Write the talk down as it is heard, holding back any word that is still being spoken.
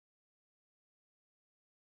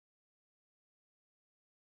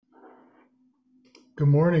Good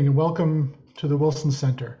morning and welcome to the Wilson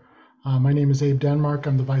Center. My name is Abe Denmark.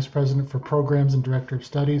 I'm the Vice President for Programs and Director of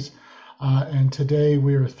Studies. And today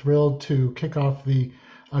we are thrilled to kick off the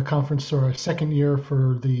conference for our second year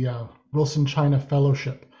for the Wilson China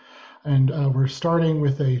Fellowship. And we're starting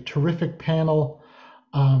with a terrific panel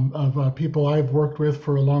of people I've worked with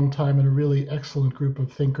for a long time and a really excellent group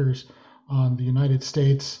of thinkers on the United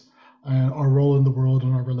States, our role in the world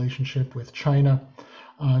and our relationship with China.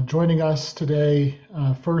 Joining us today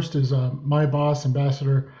first is my boss,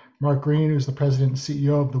 Ambassador Mark Green, who's the President and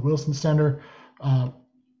CEO of the Wilson Center,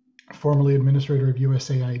 formerly Administrator of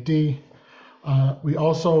USAID. We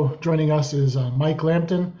also joining us is Mike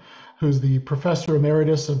Lampton, who's the Professor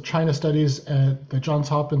Emeritus of China Studies at the Johns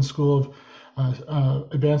Hopkins School of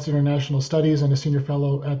Advanced International Studies and a Senior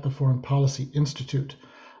Fellow at the Foreign Policy Institute.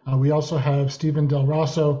 We also have Stephen Del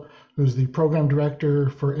Rosso, who's the Program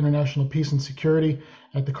Director for International Peace and Security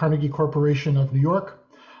at the Carnegie Corporation of New York,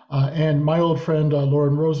 and my old friend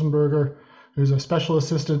Lauren Rosenberger, who's a Special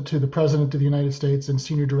Assistant to the President of the United States and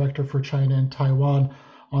Senior Director for China and Taiwan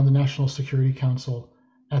on the National Security Council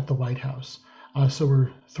at the White House. So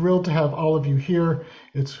we're thrilled to have all of you here.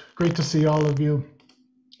 It's great to see all of you.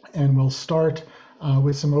 And we'll start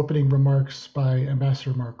with some opening remarks by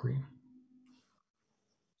Ambassador Mark Green.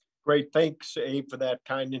 Great, thanks Abe for that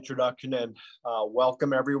kind introduction, and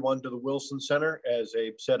welcome everyone to the Wilson Center. As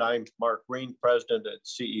Abe said, I'm Mark Green, President and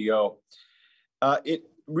CEO. It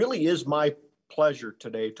really is my pleasure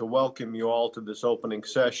today to welcome you all to this opening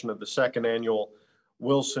session of the second annual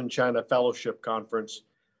Wilson China Fellowship Conference.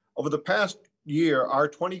 Over the past year, our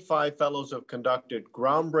 25 fellows have conducted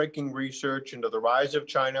groundbreaking research into the rise of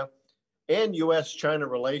China and U.S. China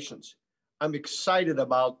relations. I'm excited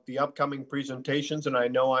about the upcoming presentations, and I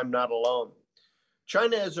know I'm not alone.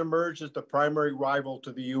 China has emerged as the primary rival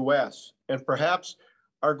to the U.S. and perhaps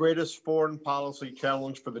our greatest foreign policy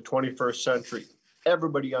challenge for the 21st century.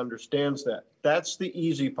 Everybody understands that. That's the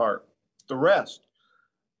easy part. The rest,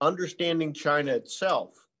 understanding China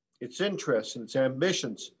itself, its interests and its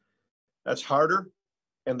ambitions, that's harder,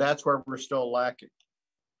 and that's where we're still lacking.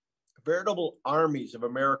 Veritable armies of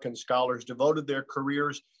American scholars devoted their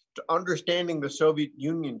careers to understanding the Soviet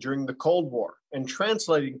Union during the Cold War and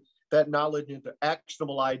translating that knowledge into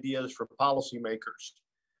actionable ideas for policymakers.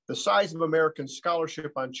 The size of American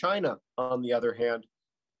scholarship on China, on the other hand,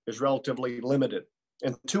 is relatively limited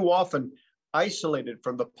and too often isolated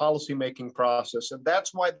from the policymaking process. And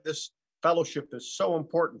that's why this fellowship is so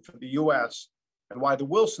important for the U.S. and why the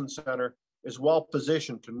Wilson Center is well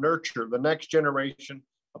positioned to nurture the next generation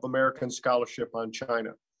of American scholarship on China.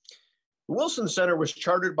 The Wilson Center was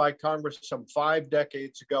chartered by Congress some 5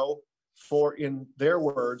 decades ago for, in their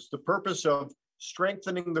words, the purpose of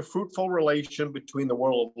strengthening the fruitful relation between the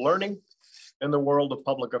world of learning and the world of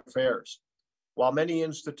public affairs. While many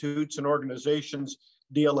institutes and organizations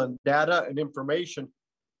deal in data and information,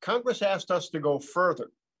 Congress asked us to go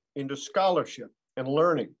further into scholarship and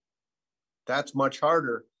learning. That's much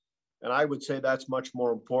harder, and I would say that's much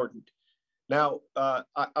more important. Now,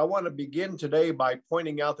 I want to begin today by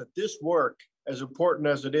pointing out that this work, as important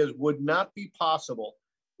as it is, would not be possible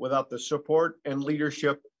without the support and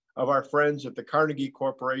leadership of our friends at the Carnegie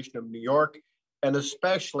Corporation of New York, and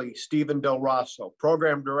especially Stephen Del Rosso,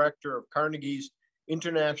 Program Director of Carnegie's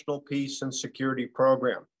International Peace and Security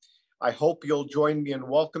Program. I hope you'll join me in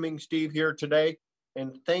welcoming Steve here today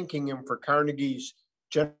and thanking him for Carnegie's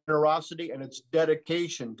generosity and its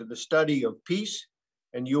dedication to the study of peace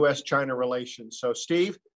and U.S. China relations. So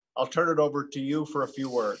Steve, I'll turn it over to you for a few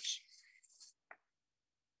words.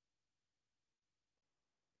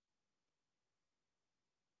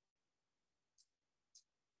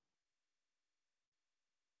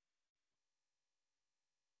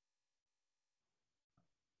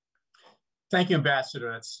 Thank you,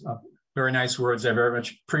 Ambassador. That's very nice words. I very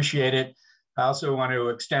much appreciate it. I also want to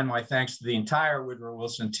extend my thanks to the entire Woodrow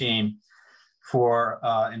Wilson team for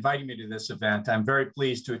inviting me to this event. I'm very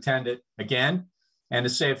pleased to attend it again and to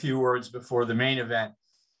say a few words before the main event.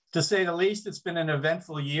 To say the least, it's been an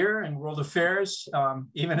eventful year in world affairs,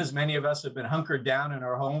 even as many of us have been hunkered down in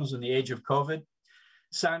our homes in the age of COVID.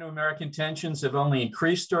 Sino-American tensions have only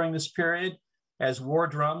increased during this period as war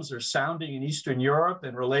drums are sounding in Eastern Europe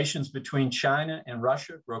and relations between China and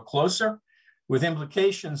Russia grow closer, with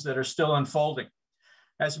implications that are still unfolding.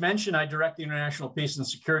 As mentioned, I direct the International Peace and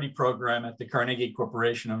Security Program at the Carnegie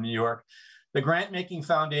Corporation of New York. The grant-making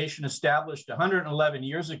foundation established 111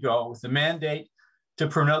 years ago with the mandate to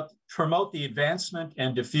promote the advancement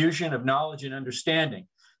and diffusion of knowledge and understanding.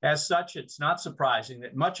 As such, it's not surprising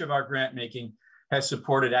that much of our grant-making has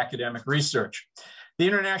supported academic research. The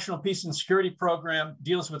International Peace and Security Program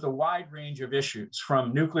deals with a wide range of issues,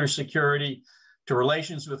 from nuclear security to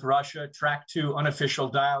relations with Russia, Track 2 unofficial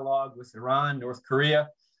dialogue with Iran, North Korea,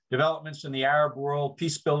 developments in the Arab world,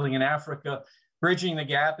 peace building in Africa, bridging the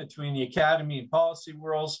gap between the academy and policy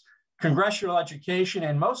worlds, congressional education,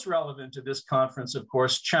 and most relevant to this conference, of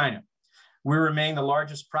course, China. We remain the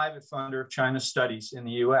largest private funder of China studies in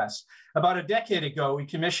the US. About a decade ago, we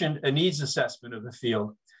commissioned a needs assessment of the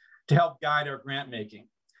field to help guide our grant making.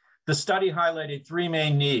 The study highlighted three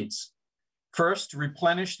main needs. First, to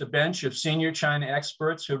replenish the bench of senior China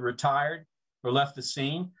experts who have retired or left the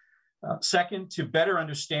scene. Second, to better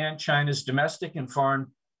understand China's domestic and foreign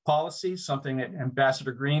policies, something that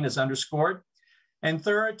Ambassador Green has underscored. And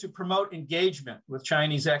third, to promote engagement with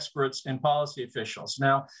Chinese experts and policy officials.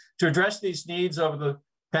 Now, to address these needs over the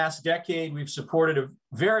past decade, we've supported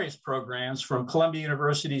various programs, from Columbia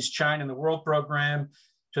University's China in the World program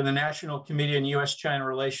to the National Committee on U.S. China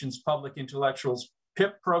Relations Public Intellectuals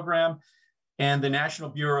PIP program, and the National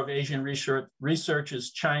Bureau of Asian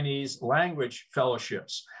Research's Chinese Language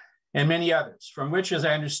Fellowships, and many others, from which, as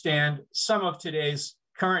I understand, some of today's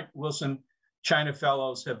current Wilson China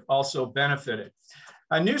Fellows have also benefited.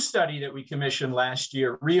 A new study that we commissioned last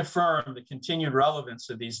year reaffirmed the continued relevance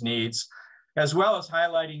of these needs, as well as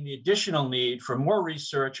highlighting the additional need for more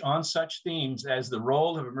research on such themes as the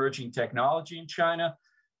role of emerging technology in China,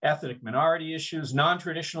 ethnic minority issues,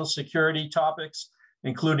 non-traditional security topics,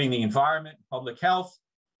 including the environment, public health,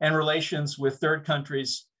 and relations with third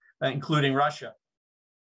countries, including Russia,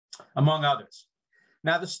 among others.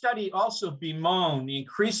 Now, the study also bemoaned the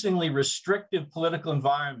increasingly restrictive political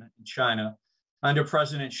environment in China under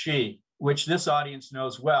President Xi, which this audience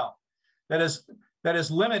knows well, that has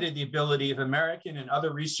limited the ability of American and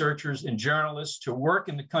other researchers and journalists to work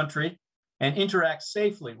in the country and interact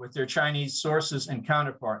safely with their Chinese sources and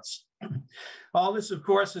counterparts. All this, of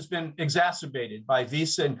course, has been exacerbated by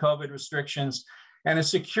visa and COVID restrictions and a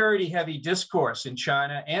security-heavy discourse in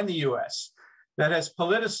China and the US that has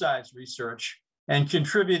politicized research and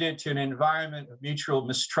contributed to an environment of mutual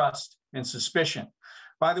mistrust and suspicion.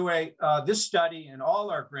 By the way, this study and all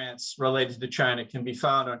our grants related to China can be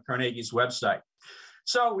found on Carnegie's website.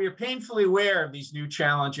 So we are painfully aware of these new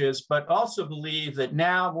challenges, but also believe that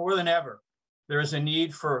now more than ever, there is a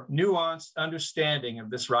need for nuanced understanding of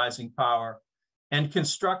this rising power and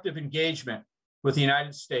constructive engagement with the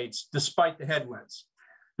United States, despite the headwinds.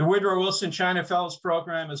 The Woodrow Wilson China Fellows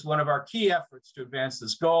Program is one of our key efforts to advance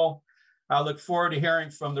this goal. I look forward to hearing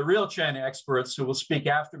from the real China experts who will speak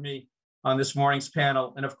after me on this morning's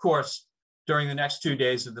panel, and of course, during the next 2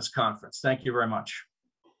 days of this conference. Thank you very much.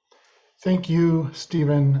 Thank you,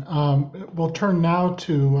 Stephen. We'll turn now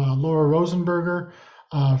to Laura Rosenberger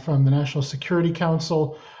from the National Security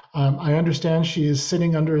Council. I understand she is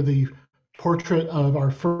sitting under the portrait of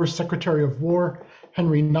our first Secretary of War,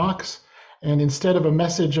 Henry Knox. And instead of a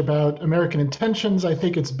message about American intentions, I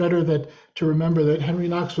think it's better to remember that Henry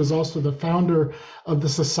Knox was also the founder of the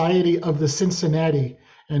Society of the Cincinnati.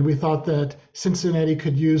 And we thought that Cincinnati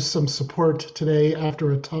could use some support today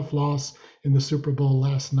after a tough loss in the Super Bowl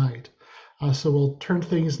last night. So we'll turn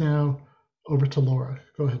things now over to Laura.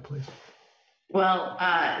 Go ahead, please. Well,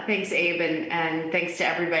 thanks, Abe, and thanks to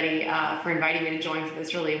everybody for inviting me to join for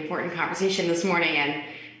this really important conversation this morning.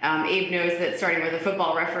 And Abe knows that starting with a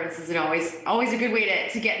football reference isn't always a good way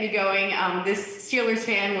to get me going. This Steelers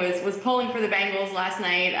fan was pulling for the Bengals last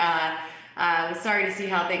night. I was sorry to see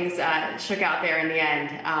how things shook out there in the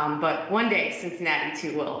end. But one day Cincinnati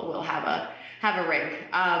too will have a ring.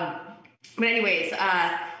 But anyways,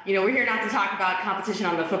 we're here not to talk about competition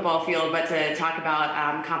on the football field, but to talk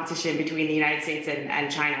about competition between the United States and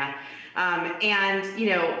China.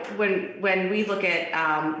 When we look at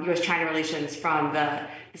U.S. China relations from the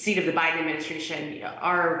seat of the Biden administration,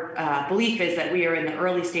 our belief is that we are in the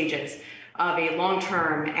early stages of a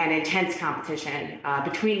long-term and intense competition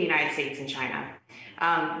between the United States and China.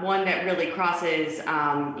 One that really crosses,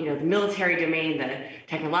 the military domain, the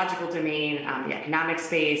technological domain, the economic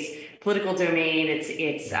space, political domain.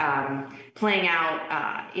 It's playing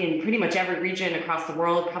out in pretty much every region across the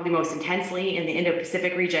world, probably most intensely in the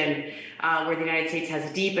Indo-Pacific region, where the United States has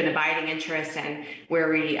a deep and abiding interest, and where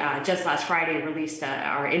we just last Friday released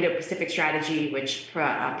our Indo-Pacific strategy, which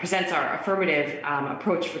presents our affirmative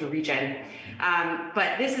approach for the region.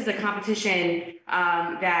 But this is a competition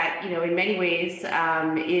that, in many ways,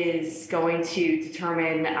 is going to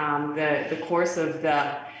determine the course of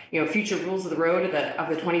the future rules of the road of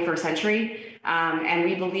the 21st century. And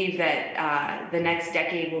we believe that the next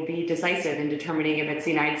decade will be decisive in determining if it's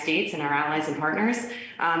the United States and our allies and partners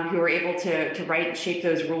who are able to write and shape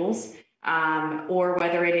those rules, or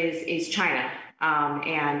whether it is China.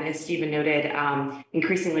 and as Stephen noted,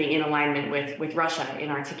 increasingly in alignment with Russia in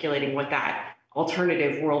articulating what that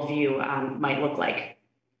alternative worldview might look like.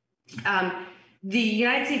 The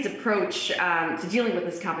United States approach to dealing with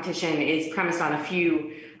this competition is premised on a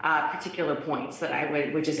few particular points that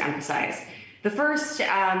I would just emphasize. The first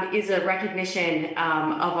is a recognition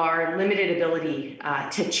of our limited ability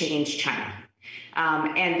to change China.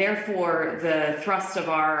 And therefore, the thrust of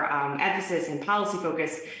our emphasis and policy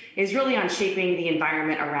focus is really on shaping the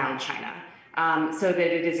environment around China, so that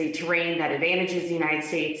it is a terrain that advantages the United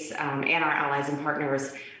States and our allies and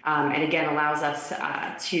partners, and again allows us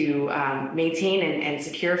to maintain and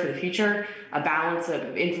secure for the future a balance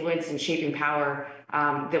of influence and shaping power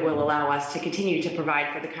that will allow us to continue to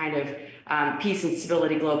provide for the kind of peace and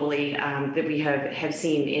stability globally that we have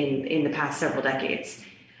seen in the past several decades.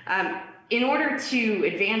 In order to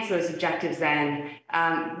advance those objectives, then,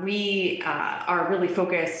 we are really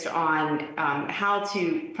focused on how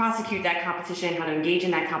to prosecute that competition, how to engage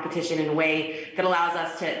in that competition in a way that allows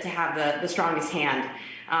us to have the strongest hand.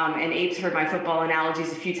 And Abe's heard my football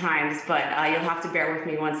analogies a few times, but you'll have to bear with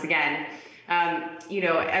me once again.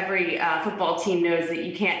 Every football team knows that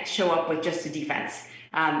you can't show up with just a defense.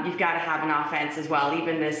 You've got to have an offense as well.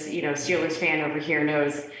 Even this, Steelers fan over here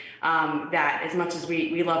knows that as much as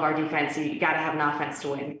we love our defense, you got to have an offense to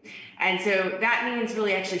win. And so that means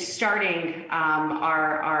really actually starting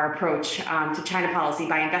our approach to China policy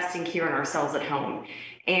by investing here in ourselves at home.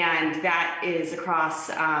 And that is across,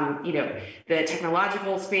 the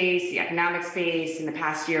technological space, the economic space. In the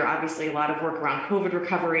past year, obviously, a lot of work around COVID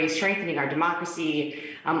recovery, strengthening our democracy.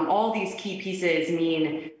 All these key pieces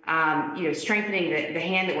mean, strengthening the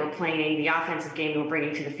hand that we're playing, the offensive game that we're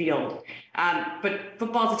bringing to the field. But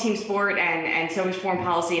football is a team sport, and so is foreign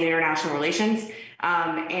policy and international relations.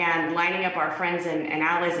 And lining up our friends and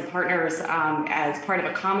allies and partners as part of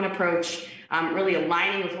a common approach, really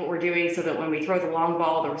aligning with what we're doing so that when we throw the long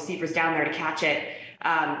ball, the receiver's down there to catch it,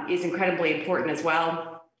 is incredibly important as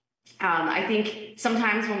well. I think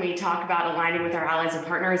sometimes when we talk about aligning with our allies and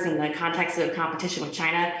partners in the context of competition with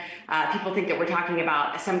China, people think that we're talking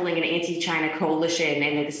about assembling an anti-China coalition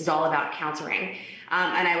and that this is all about countering.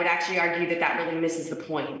 And I would actually argue that that really misses the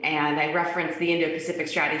point. And I referenced the Indo-Pacific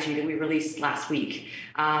strategy that we released last week.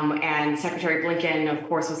 And Secretary Blinken, of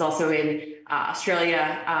course, was also in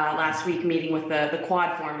Australia last week meeting with the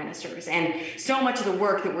Quad foreign ministers. And so much of the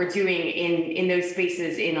work that we're doing in those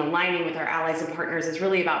spaces in aligning with our allies and partners is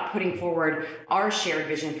really about putting forward our shared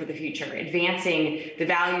vision for the future, advancing the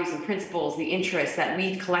values and principles, the interests that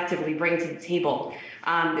we collectively bring to the table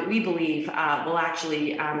that we believe will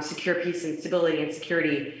actually secure peace and stability and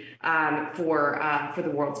security for the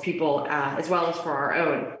world's people, as well as for our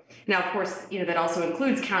own. Now, of course, that also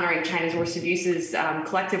includes countering China's worst abuses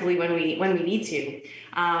collectively when we need to.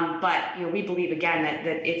 But we believe again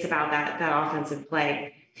that it's about that offensive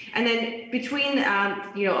play. And then between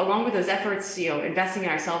along with those efforts, investing in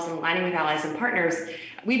ourselves and aligning with allies and partners,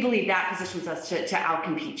 we believe that positions us to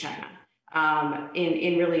outcompete China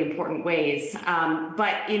in really important ways.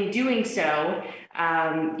 But in doing so,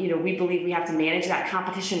 we believe we have to manage that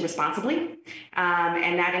competition responsibly.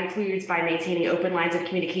 And that includes by maintaining open lines of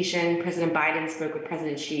communication. President Biden spoke with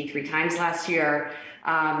President Xi 3 times last year.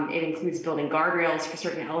 It includes building guardrails for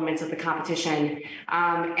certain elements of the competition.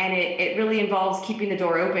 And it really involves keeping the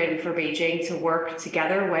door open for Beijing to work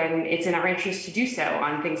together when it's in our interest to do so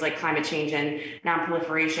on things like climate change and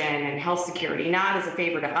non-proliferation and health security, not as a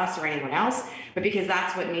favor to us or anyone else, but because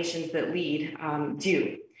that's what nations that lead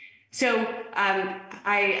do. So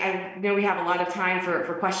I know we have a lot of time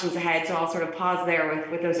for questions ahead, so I'll sort of pause there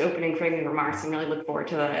with those opening framing remarks and really look forward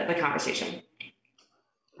to the conversation.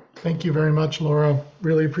 Thank you very much, Laura.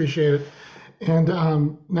 Really appreciate it. And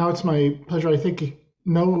now it's my pleasure. I think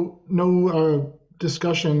no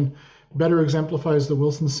discussion better exemplifies the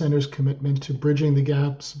Wilson Center's commitment to bridging the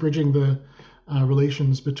gaps, bridging the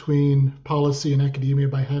relations between policy and academia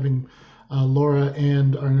by having Laura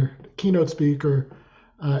and our keynote speaker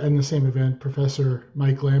in the same event, Professor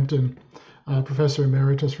Mike Lampton, Professor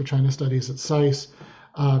Emeritus for China Studies at SAIS,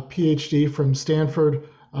 PhD from Stanford,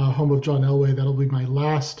 home of John Elway. That'll be my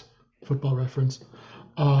last football reference.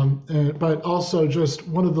 But also just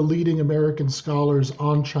one of the leading American scholars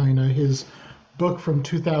on China. His book from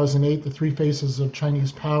 2008, The 3 Faces of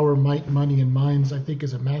Chinese Power, Might, Money, and Minds, I think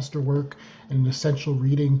is a masterwork and an essential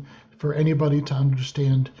reading for anybody to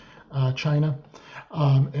understand China.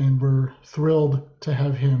 And we're thrilled to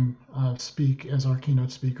have him speak as our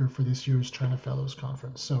keynote speaker for this year's China Fellows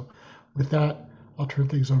Conference. So with that, I'll turn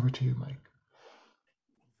things over to you, Mike.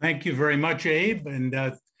 Thank you very much, Abe,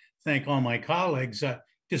 and thank all my colleagues.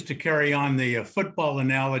 Just to carry on the football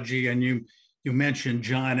analogy, and you you mentioned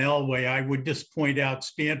John Elway. I would just point out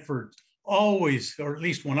Stanford always, or at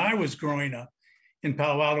least when I was growing up in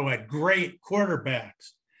Palo Alto, had great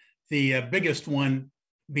quarterbacks. The biggest one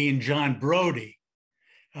being John Brody.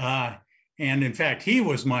 And in fact, he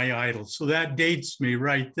was my idol. So that dates me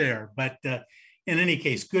right there. But in any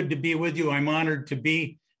case, good to be with you. I'm honored to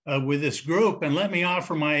be with this group. And let me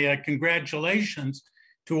offer my congratulations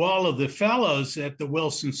to all of the fellows at the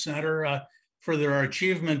Wilson Center for their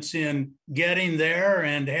achievements in getting there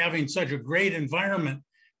and having such a great environment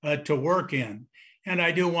to work in. And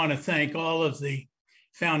I do want to thank all of the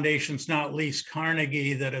foundations, not least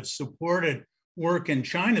Carnegie, that have supported work in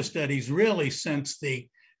China studies really since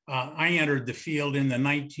I entered the field in the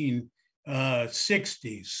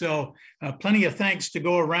 1960s. So plenty of thanks to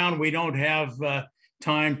go around. We don't have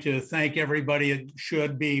time to thank everybody. It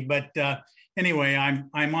should be, but anyway,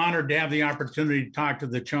 I'm honored to have the opportunity to talk to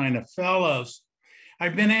the China Fellows.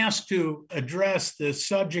 I've been asked to address the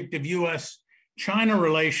subject of U.S. China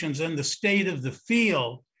relations and the state of the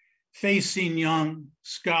field facing young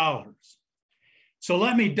scholars. So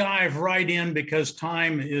let me dive right in because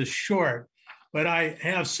time is short, but I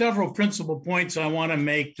have several principal points I want to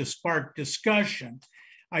make to spark discussion.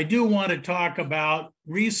 I do want to talk about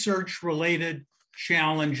research-related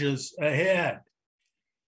challenges ahead.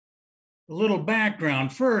 A little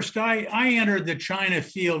background. First, I entered the China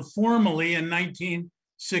field formally in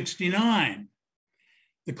 1969.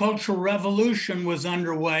 The Cultural Revolution was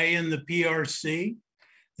underway in the PRC.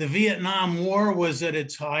 The Vietnam War was at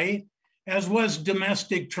its height, as was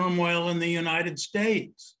domestic turmoil in the United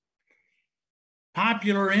States.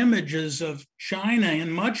 Popular images of China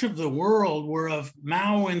in much of the world were of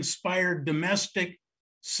Mao-inspired domestic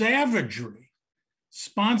savagery,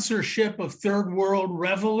 sponsorship of third world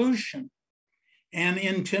revolution, and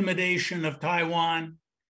intimidation of Taiwan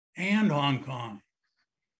and Hong Kong.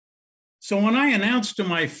 So when I announced to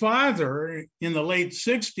my father in the late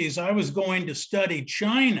 60s I was going to study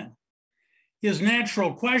China, his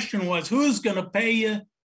natural question was, who's going to pay you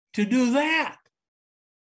to do that?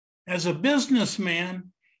 As a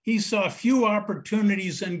businessman, he saw few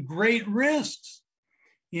opportunities and great risks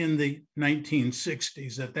in the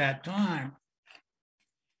 1960s at that time.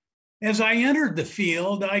 As I entered the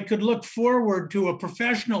field, I could look forward to a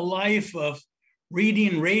professional life of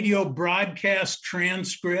reading radio broadcast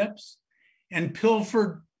transcripts and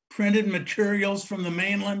pilfered printed materials from the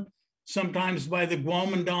mainland, sometimes by the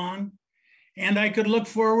Guomindang. And I could look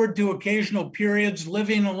forward to occasional periods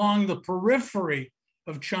living along the periphery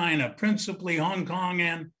of China, principally Hong Kong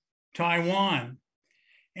and Taiwan.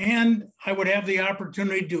 And I would have the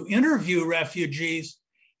opportunity to interview refugees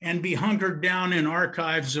and be hunkered down in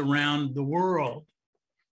archives around the world.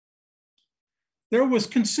 There was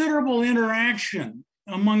considerable interaction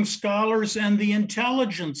among scholars and the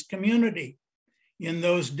intelligence community in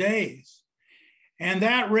those days. And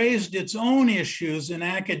that raised its own issues in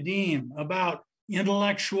academia about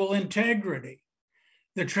intellectual integrity,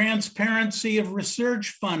 the transparency of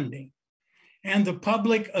research funding, and the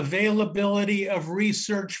public availability of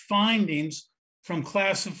research findings from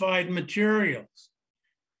classified materials.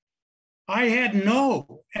 I had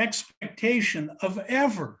no expectation of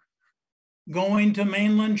ever going to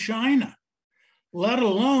mainland China, let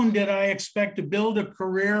alone did I expect to build a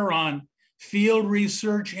career on field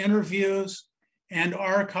research, interviews, and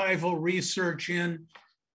archival research in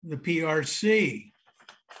the PRC.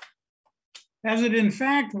 As it in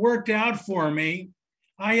fact worked out for me,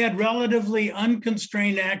 I had relatively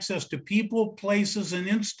unconstrained access to people, places, and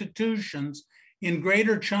institutions in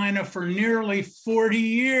Greater China for nearly 40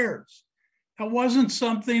 years. That wasn't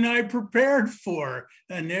something I prepared for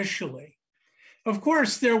initially. Of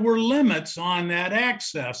course, there were limits on that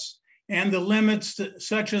access, and the limits,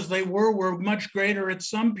 such as they were much greater at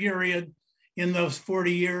some period in those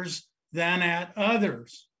 40 years than at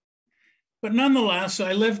others. But nonetheless,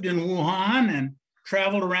 I lived in Wuhan and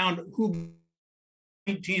traveled around Hubei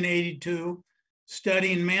in 1982,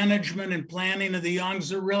 studying management and planning of the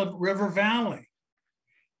Yangtze River Valley.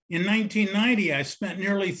 In 1990, I spent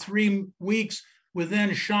nearly 3 weeks with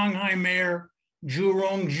then Shanghai Mayor Zhu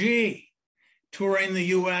Rongji, touring the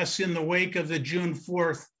US in the wake of the June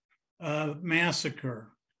 4th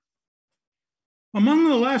massacre. Among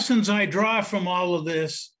the lessons I draw from all of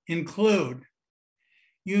this include,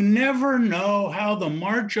 you never know how the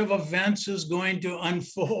march of events is going to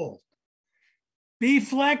unfold. Be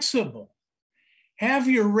flexible. Have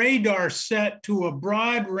your radar set to a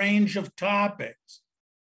broad range of topics,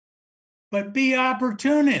 but be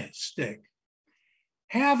opportunistic.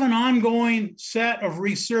 Have an ongoing set of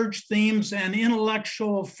research themes and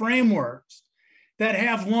intellectual frameworks that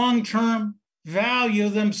have long-term value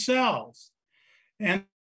themselves. and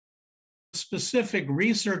specific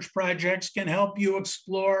research projects can help you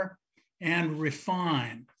explore and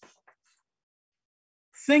refine.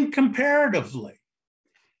 Think comparatively,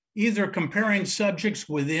 either comparing subjects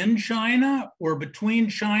within China or between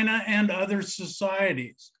China and other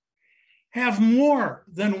societies. Have more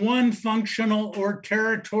than one functional or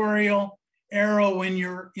territorial arrow in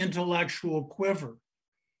your intellectual quiver.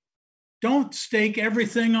 Don't stake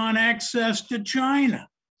everything on access to China.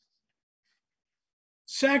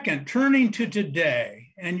 Second, turning to today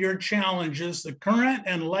and your challenges, the current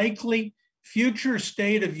and likely future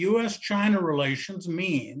state of U.S.-China relations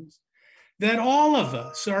means that all of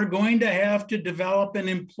us are going to have to develop and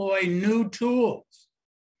employ new tools: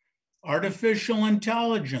 artificial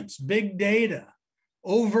intelligence, big data,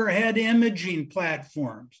 overhead imaging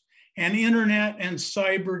platforms, and internet and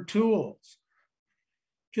cyber tools.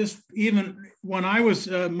 Just even when I was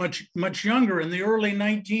much younger, in the early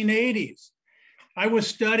 1980s, I was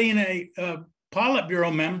studying a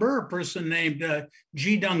Politburo member, a person named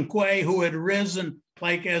Ji Dongquei, who had risen,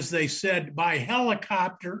 like as they said, by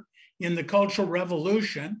helicopter in the Cultural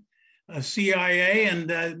Revolution. CIA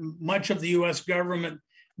and much of the US government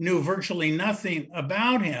knew virtually nothing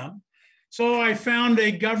about him. So I found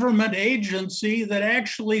a government agency that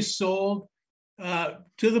actually sold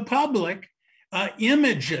to the public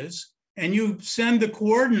images, and you send the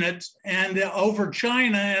coordinates and over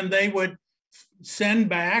China, and they would send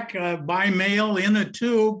back by mail in a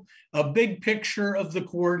tube a big picture of the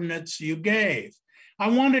coordinates you gave. I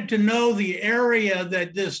wanted to know the area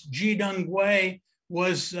that this Ji Dongquei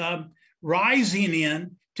was rising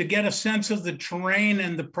in to get a sense of the terrain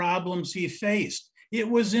and the problems he faced. It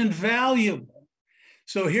was invaluable.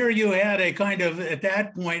 So here you had a kind of, at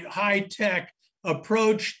that point, high-tech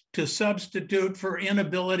approach to substitute for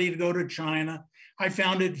inability to go to China. I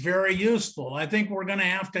found it very useful. I think we're going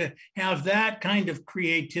to have that kind of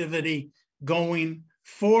creativity going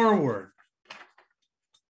forward.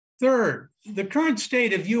 Third, the current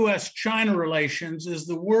state of U.S.-China relations is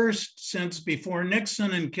the worst since before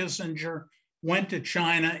Nixon and Kissinger went to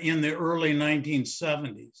China in the early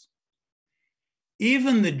 1970s.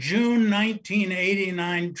 Even the June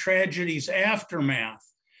 1989 tragedy's aftermath,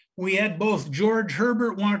 we had both George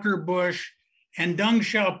Herbert Walker Bush and Deng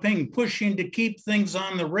Xiaoping pushing to keep things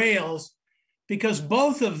on the rails because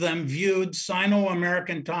both of them viewed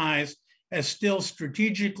Sino-American ties as still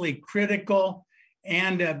strategically critical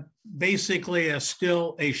and basically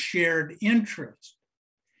still a shared interest.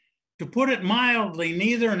 To put it mildly,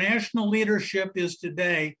 neither national leadership is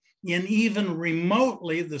today in even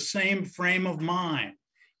remotely the same frame of mind,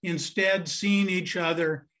 instead seeing each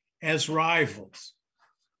other as rivals.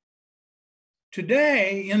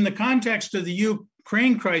 Today, in the context of the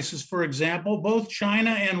Ukraine crisis, for example, both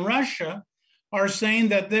China and Russia are saying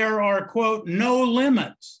that there are, quote, no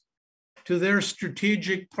limits to their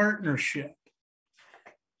strategic partnership.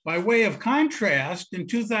 By way of contrast, in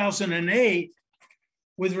 2008,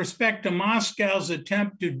 with respect to Moscow's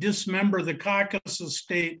attempt to dismember the Caucasus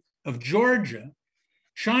state of Georgia,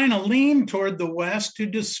 China leaned toward the West to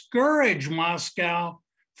discourage Moscow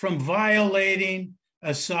from violating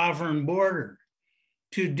a sovereign border.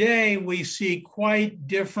 Today, we see quite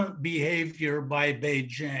different behavior by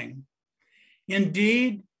Beijing.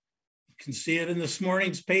 Indeed, you can see it in this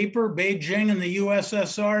morning's paper, Beijing and the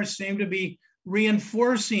USSR seem to be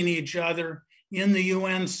reinforcing each other in the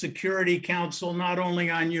UN Security Council, not only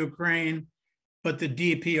on Ukraine, but the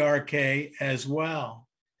DPRK as well.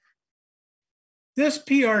 This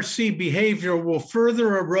PRC behavior will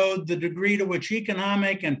further erode the degree to which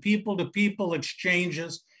economic and people-to-people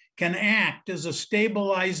exchanges can act as a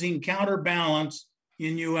stabilizing counterbalance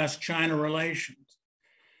in U.S.-China relations.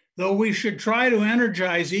 Though we should try to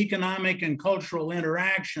energize economic and cultural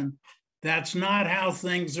interaction, that's not how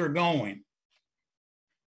things are going.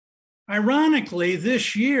 Ironically,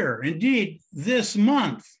 this year, indeed this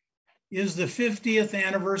month, is the 50th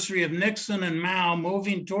anniversary of Nixon and Mao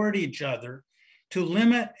moving toward each other to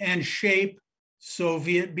limit and shape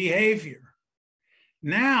Soviet behavior.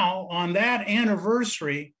 Now, on that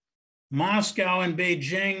anniversary, Moscow and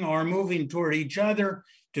Beijing are moving toward each other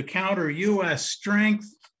to counter US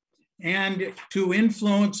strength and to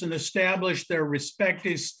influence and establish their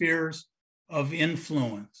respective spheres of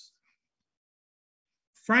influence.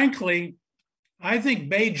 Frankly, I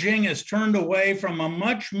think Beijing has turned away from a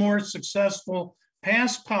much more successful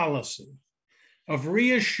past policy of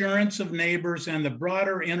reassurance of neighbors and the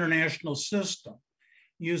broader international system,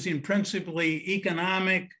 using principally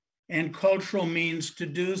economic and cultural means to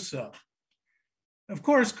do so. Of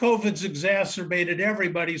course, COVID's exacerbated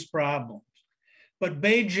everybody's problems, but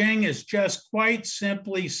Beijing is just quite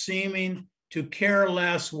simply seeming to care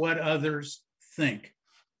less what others think.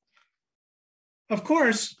 Of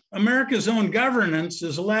course, America's own governance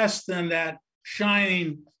is less than that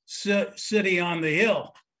shining city on the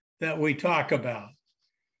hill that we talk about.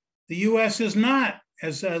 The U.S. is not,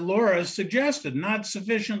 as Laura suggested, not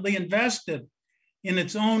sufficiently invested in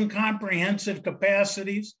its own comprehensive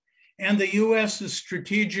capacities, and the U.S. is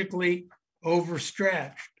strategically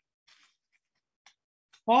overstretched.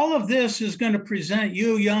 All of this is going to present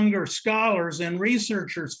you younger scholars and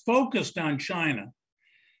researchers focused on China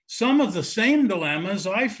some of the same dilemmas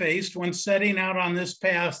I faced when setting out on this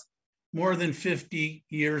path more than 50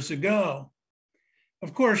 years ago.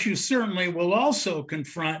 Of course, you certainly will also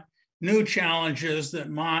confront new challenges that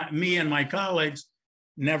me and my colleagues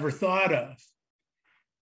never thought of.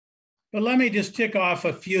 But let me just tick off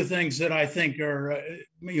a few things that I think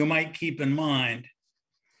you might keep in mind.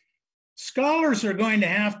 Scholars are going to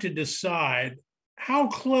have to decide, how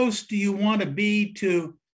close do you want to be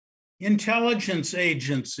to intelligence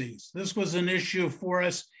agencies? This was an issue for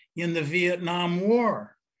us in the Vietnam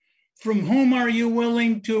War. From whom are you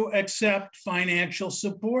willing to accept financial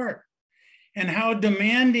support? And how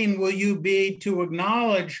demanding will you be to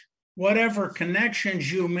acknowledge whatever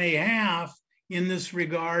connections you may have in this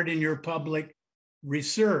regard in your public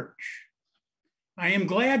research? I am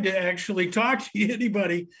glad to actually talk to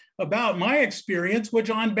anybody about my experience, which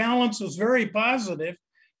on balance was very positive,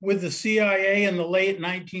 with the CIA in the late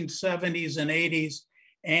 1970s and 80s,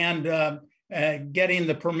 and getting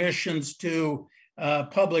the permissions to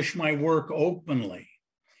publish my work openly.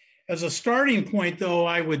 As a starting point, though,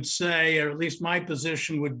 I would say, or at least my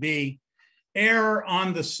position would be, err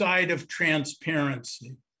on the side of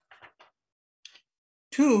transparency.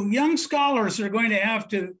 2, young scholars are going to have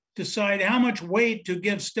to decide how much weight to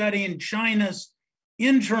give studying China's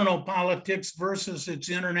internal politics versus its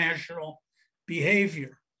international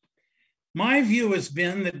behavior. My view has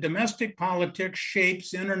been that domestic politics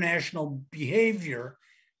shapes international behavior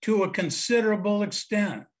to a considerable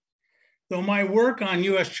extent. Though my work on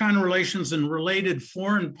U.S. China relations and related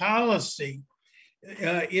foreign policy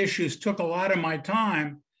issues took a lot of my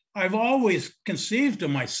time, I've always conceived of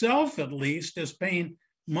myself, at least, as paying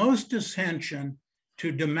most attention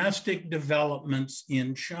to domestic developments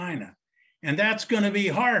in China. And that's going to be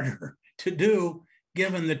harder to do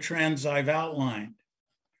given the trends I've outlined.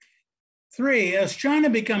 3, as China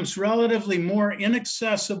becomes relatively more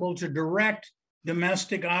inaccessible to direct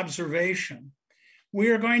domestic observation, we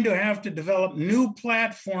are going to have to develop new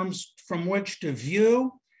platforms from which to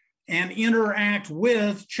view and interact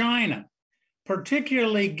with China,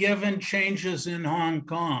 particularly given changes in Hong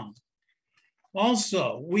Kong.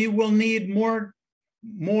 Also, we will need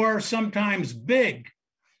more sometimes big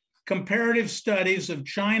comparative studies of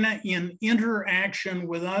China in interaction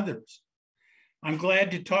with others. I'm glad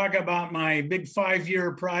to talk about my big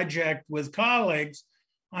 5-year project with colleagues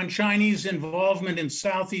on Chinese involvement in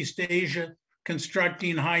Southeast Asia,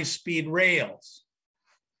 constructing high-speed rails.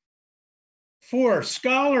 4,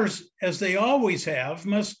 scholars, as they always have,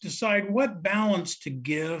 must decide what balance to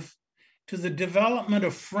give to the development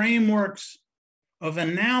of frameworks of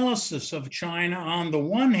analysis of China on the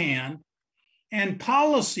one hand, and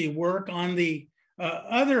policy work on the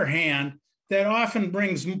other hand, that often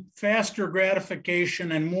brings faster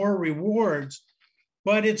gratification and more rewards,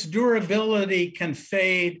 but its durability can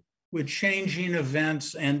fade with changing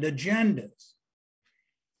events and agendas.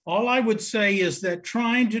 All I would say is that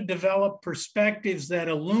trying to develop perspectives that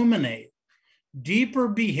illuminate deeper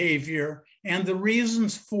behavior and the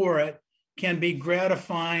reasons for it can be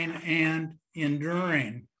gratifying and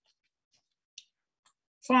enduring.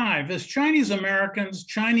 5, as Chinese Americans,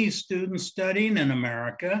 Chinese students studying in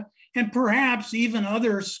America, and perhaps even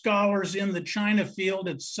other scholars in the China field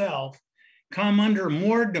itself, come under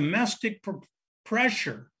more domestic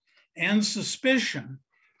pressure and suspicion,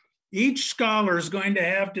 each scholar is going to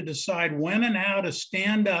have to decide when and how to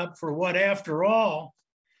stand up for what, after all,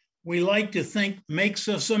 we like to think makes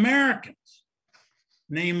us Americans,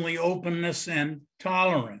 namely openness and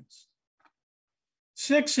tolerance.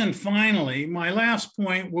 6, and finally, my last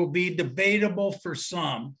point will be debatable for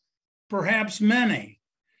some, perhaps many,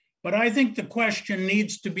 but I think the question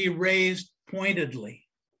needs to be raised pointedly.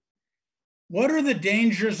 What are the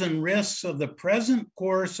dangers and risks of the present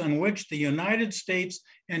course on which the United States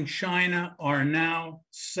and China are now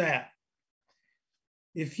set?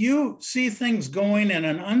 If you see things going in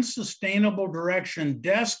an unsustainable direction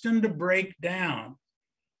destined to break down,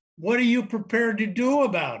 what are you prepared to do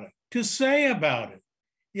about it, to say about it?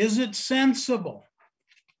 Is it sensible?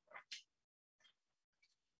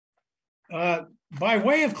 By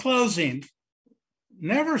way of closing,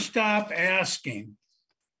 never stop asking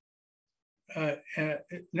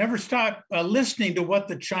never stop listening to what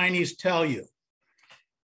the Chinese tell you.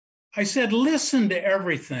 I said, listen to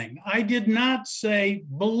everything. I did not say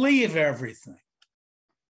believe everything.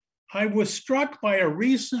 I was struck by a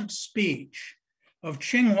recent speech of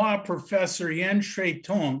Tsinghua professor Yan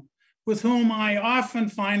Shui-tung, with whom I often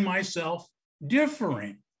find myself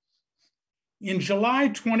differing. In July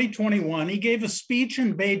 2021, he gave a speech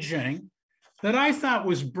in Beijing that I thought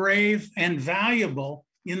was brave and valuable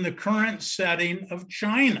in the current setting of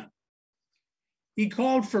China. He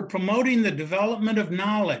called for promoting the development of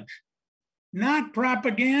knowledge, not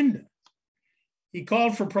propaganda. He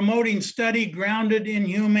called for promoting study grounded in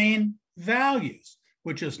humane values,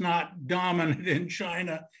 which is not dominant in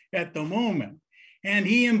China at the moment. And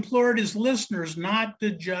he implored his listeners not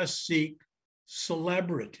to just seek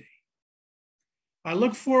celebrity. I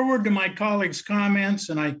look forward to my colleagues' comments,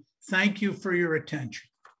 and I thank you for your attention.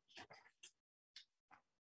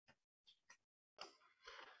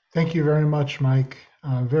 Thank you very much, Mike.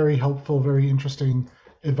 Very helpful, very interesting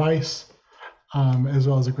advice, as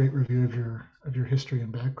well as a great review of your history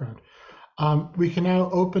and background. We can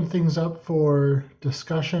now open things up for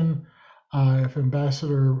discussion. If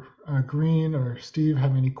Ambassador Green or Steve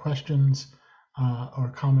have any questions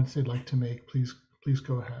or comments they'd like to make, please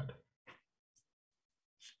go ahead.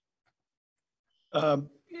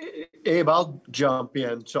 Abe, I'll jump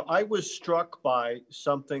in. So I was struck by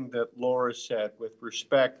something that Laura said with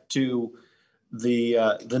respect to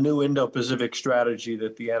the new Indo-Pacific strategy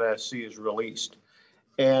that the NSC has released.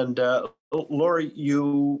 And Laura,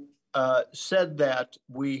 you said that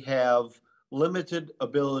we have limited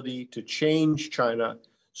ability to change China,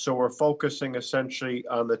 so we're focusing essentially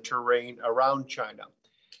on the terrain around China.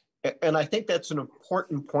 And I think that's an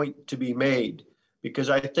important point to be made, because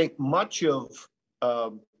I think much of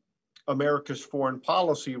America's foreign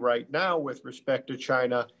policy right now with respect to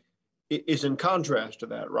China is in contrast to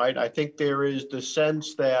that, right? I think there is the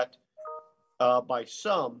sense that by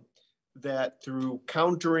some, that through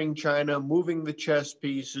countering China, moving the chess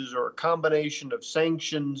pieces, or a combination of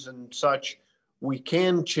sanctions and such, we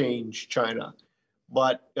can change China.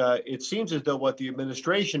 But it seems as though what the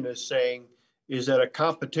administration is saying is that a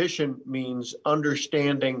competition means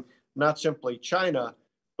understanding not simply China,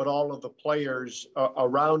 but all of the players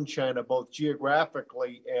around China, both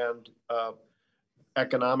geographically and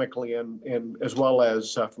economically, and as well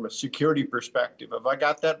as from a security perspective. Have I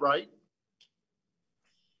got that right?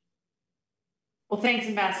 Well, thanks,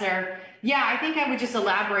 Ambassador. Yeah, I think I would just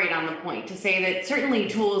elaborate on the point to say that certainly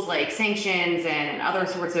tools like sanctions and other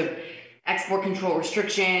sorts of export control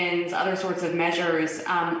restrictions, other sorts of measures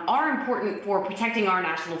are important for protecting our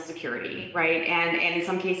national security, right? And in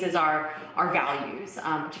some cases our values,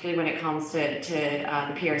 particularly when it comes to the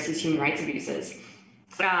PRC's human rights abuses.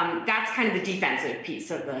 That's kind of the defensive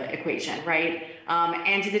piece of the equation, right?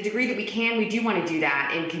 And to the degree that we can, we do want to do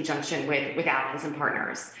that in conjunction with allies and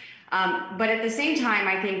partners. But at the same time,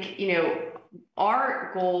 I think,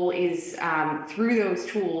 our goal is through those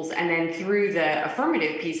tools and then through the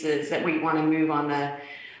affirmative pieces that we want to move on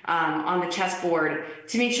the chessboard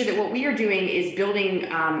to make sure that what we are doing is building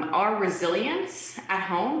our resilience at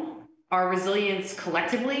home, our resilience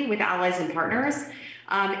collectively with allies and partners,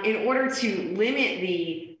 in order to limit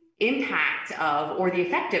the impact of or the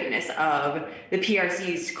effectiveness of the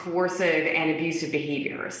PRC's coercive and abusive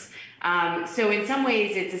behaviors. So in some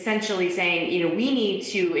ways, it's essentially saying, we need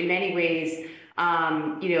to, in many ways,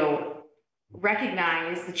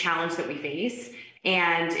 recognize the challenge that we face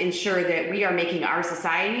and ensure that we are making our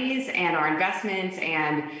societies and our investments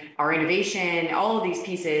and our innovation, all of these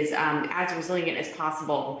pieces, as resilient as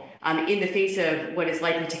possible in the face of what is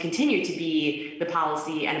likely to continue to be the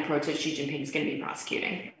policy and approach that Xi Jinping is going to be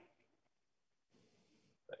prosecuting.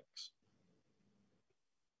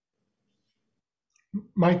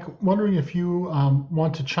 Mike, wondering if you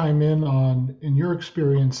want to chime in on, in your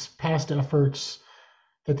experience, past efforts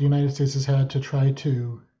that the United States has had to try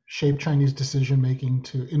to shape Chinese decision-making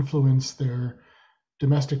to influence their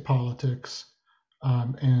domestic politics,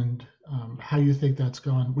 and how you think that's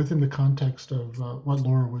gone within the context of what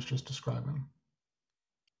Laura was just describing.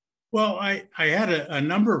 Well, I had a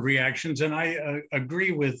number of reactions, and I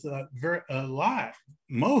agree with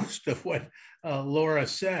most of what Laura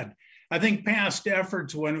said. I think past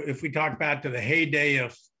efforts, if we talk back to the heyday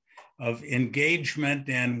of engagement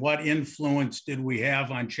and what influence did we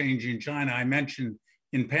have on changing China, I mentioned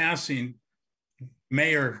in passing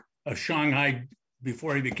Mayor of Shanghai,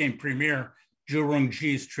 before he became premier, Zhu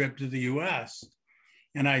Rongji's trip to the US.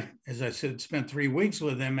 And I, as I said, spent 3 weeks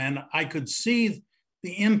with him, and I could see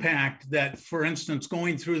the impact that, for instance,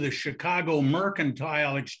 going through the Chicago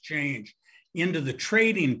Mercantile Exchange into the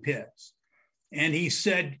trading pits, And he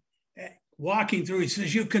said, walking through, he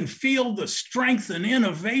says, you can feel the strength and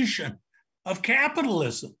innovation of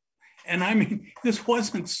capitalism. And I mean, this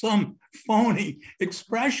wasn't some phony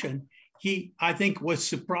expression. He, I think, was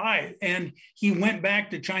surprised. And he went back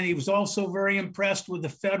to China. He was also very impressed with the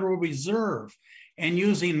Federal Reserve and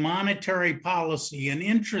using monetary policy and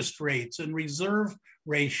interest rates and reserve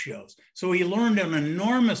ratios. So he learned an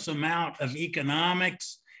enormous amount of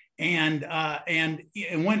economics and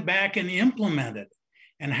went back and implemented it,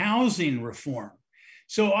 and housing reform.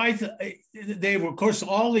 So they were, of course,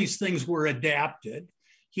 all these things were adapted.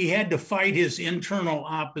 He had to fight his internal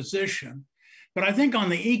opposition. But I think on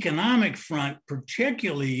the economic front,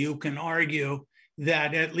 particularly, you can argue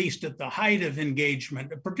that at least at the height of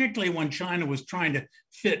engagement, particularly when China was trying to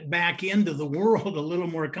fit back into the world a little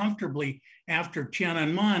more comfortably after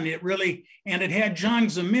Tiananmen, it had Jiang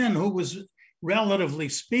Zemin, who was, relatively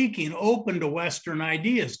speaking, open to Western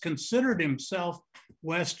ideas, considered himself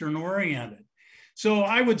Western oriented. So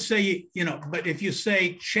I would say, but if you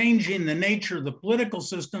say changing the nature of the political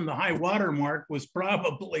system, the high watermark was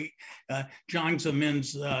probably Jiang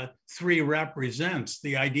Zemin's 3 represents,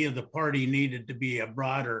 the idea the party needed to be a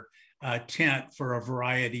broader tent for a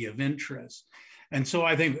variety of interests. And so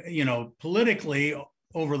I think, politically,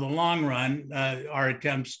 over the long run, our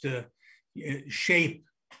attempts to shape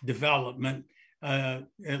development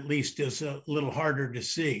at least is a little harder to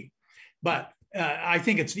see. But I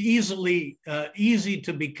think it's easy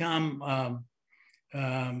to become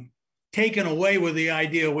taken away with the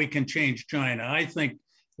idea we can change China. I think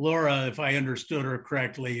Laura, if I understood her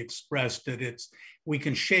correctly, expressed that we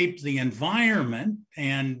can shape the environment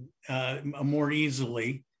and more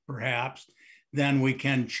easily, perhaps, than we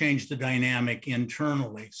can change the dynamic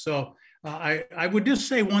internally. So I would just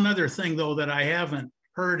say one other thing, though, that I haven't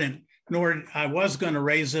heard, and nor I was going to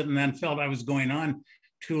raise it and then felt I was going on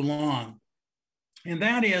too long. And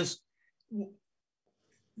that is,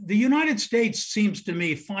 the United States, seems to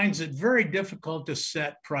me, finds it very difficult to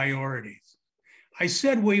set priorities. I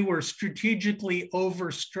said we were strategically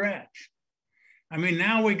overstretched. I mean,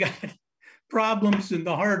 now we got problems in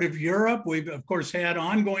the heart of Europe. We've, of course, had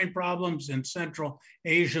ongoing problems in Central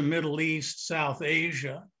Asia, Middle East, South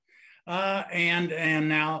Asia, and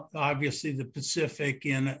now, obviously, the Pacific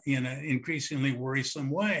in an increasingly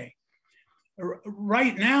worrisome way.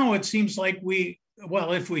 Right now, it seems like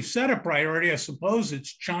if we set a priority, I suppose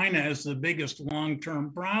it's China as the biggest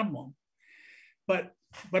long-term problem. But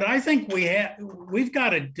I think we've got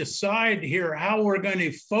to decide here how we're going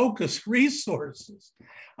to focus resources.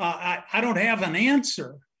 I don't have an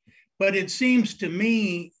answer, but it seems to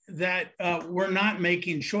me that we're not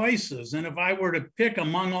making choices. And if I were to pick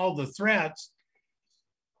among all the threats,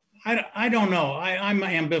 I don't know. I'm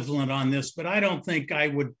ambivalent on this, but I don't think I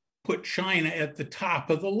would put China at the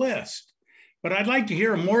top of the list. But I'd like to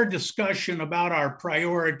hear more discussion about our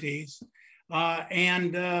priorities.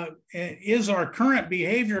 Is our current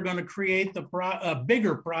behavior going to create a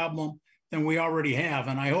bigger problem than we already have?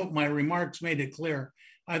 And I hope my remarks made it clear.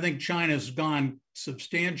 I think China's gone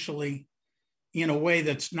substantially in a way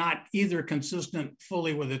that's not either consistent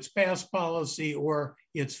fully with its past policy or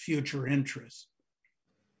its future interests.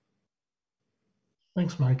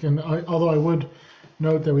 Thanks, Mike. And although I would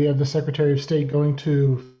note that we have the Secretary of State going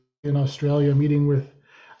in Australia, meeting with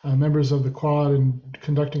members of the Quad and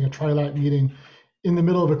conducting a trilateral meeting in the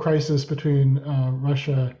middle of a crisis between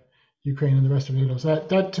Russia, Ukraine, and the rest of NATO. So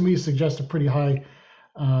that to me suggests a pretty high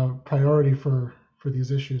priority for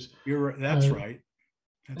these issues. That's right.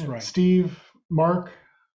 That's right. Steve, Mark,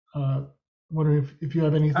 wondering if you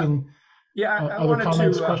have anything, other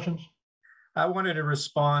comments, questions? I wanted to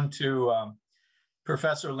respond to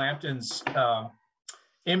Professor Lampton's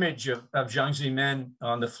image of Jiang Zemin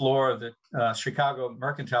on the floor of the Chicago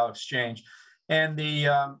Mercantile Exchange, and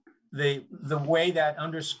the way that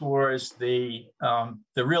underscores the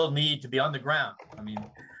real need to be on the ground. I mean,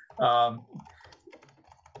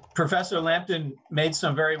 Professor Lampton made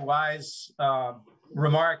some very wise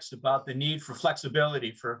remarks about the need for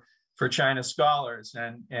flexibility for China scholars,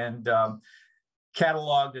 and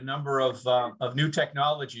cataloged a number of new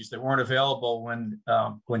technologies that weren't available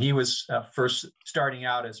when he was first starting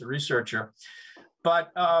out as a researcher.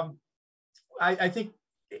 But I think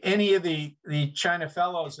any of the China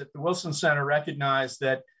fellows at the Wilson Center recognize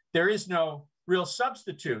that there is no real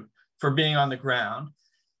substitute for being on the ground,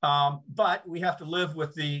 but we have to live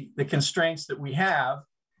with the constraints that we have.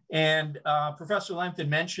 And Professor Lampton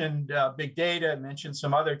mentioned big data, mentioned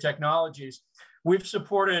some other technologies. We've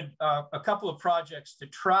supported a couple of projects to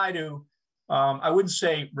try to, I wouldn't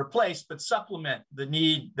say replace, but supplement the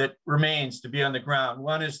need that remains to be on the ground.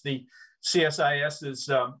 One is the CSIS's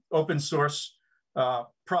open source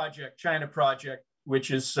project, China project,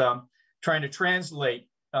 which is trying to translate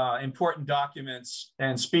important documents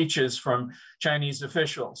and speeches from Chinese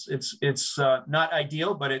officials. It's not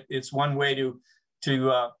ideal, but it's one way to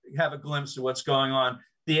have a glimpse of what's going on.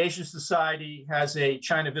 The Asian Society has a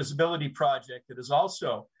China Visibility Project that is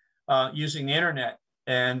also using the internet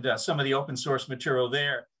and some of the open source material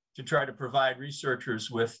there to try to provide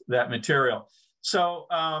researchers with that material. So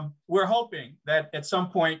we're hoping that at some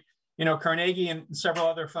point, you know, Carnegie and several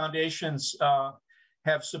other foundations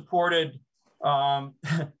have supported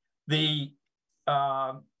the,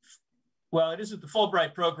 well, it isn't the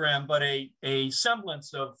Fulbright program, but a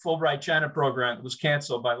semblance of Fulbright China program that was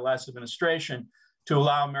canceled by the last administration to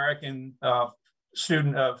allow American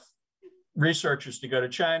researchers to go to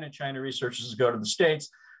China, China researchers to go to the States.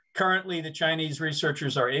 Currently, the Chinese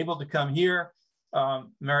researchers are able to come here.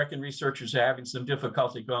 American researchers are having some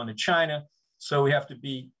difficulty going to China. So we have to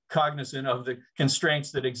be cognizant of the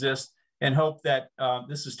constraints that exist and hope that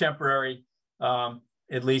this is temporary,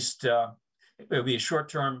 at least it'll be a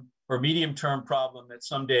short-term or medium-term problem that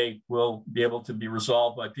someday will be able to be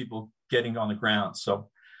resolved by people getting on the ground. So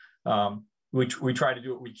we try to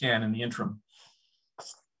do what we can in the interim.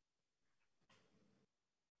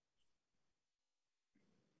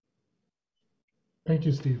 Thank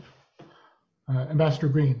you, Steve. Ambassador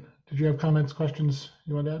Green, did you have comments, questions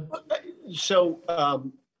you want to add? So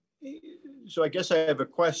I guess I have a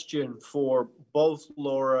question for both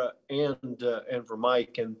Laura and for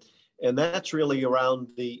Mike, and that's really around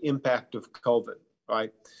the impact of COVID,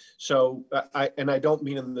 right? So I don't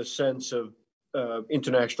mean in the sense of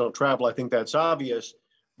international travel. I think that's obvious,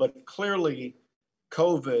 but clearly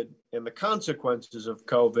COVID and the consequences of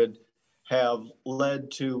COVID have led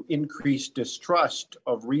to increased distrust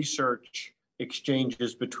of research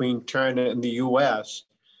exchanges between China and the U.S.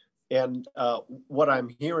 And what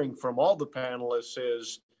I'm hearing from all the panelists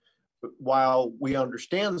is, while we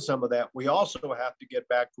understand some of that, we also have to get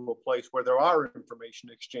back to a place where there are information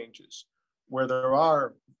exchanges, where there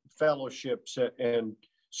are fellowships and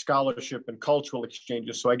scholarship and cultural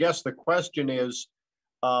exchanges. So I guess the question is,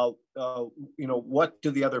 what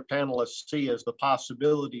do the other panelists see as the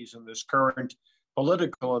possibilities in this current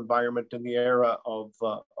political environment in the era of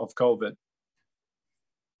COVID?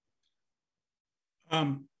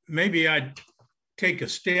 Maybe I'd take a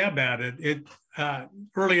stab at it.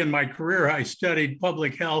 Early in my career, I studied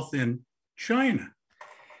public health in China.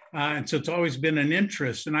 And so it's always been an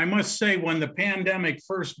interest. And I must say, when the pandemic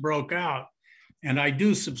first broke out, and I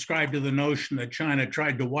do subscribe to the notion that China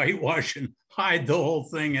tried to whitewash and hide the whole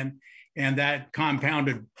thing, and that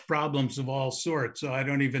compounded problems of all sorts. So I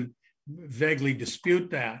don't even vaguely dispute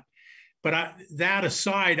that. But that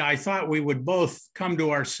aside, I thought we would both come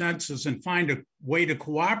to our senses and find a way to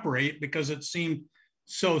cooperate, because it seemed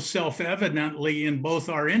so self-evidently in both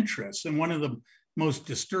our interests. And one of the most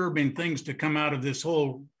disturbing things to come out of this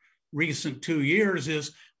whole recent 2 years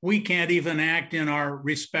is we can't even act in our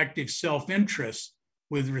respective self-interests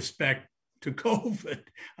with respect to COVID,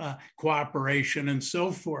 cooperation and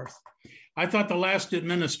so forth. I thought the last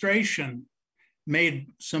administration made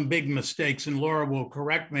some big mistakes, and Laura will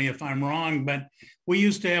correct me if I'm wrong, but we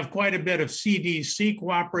used to have quite a bit of CDC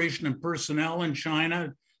cooperation and personnel in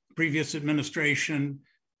China. Previous administration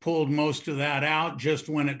pulled most of that out just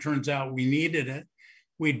when it turns out we needed it.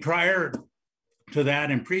 We'd prior to that,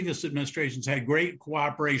 in previous administrations, had great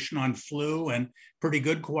cooperation on flu and pretty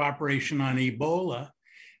good cooperation on Ebola.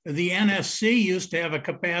 The NSC used to have a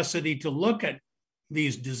capacity to look at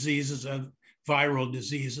these diseases, viral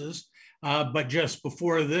diseases, but just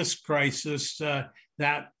before this crisis,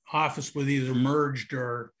 that office was either merged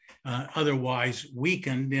or otherwise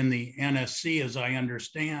weakened in the NSC, as I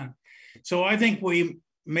understand. So I think we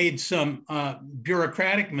made some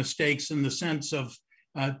bureaucratic mistakes in the sense of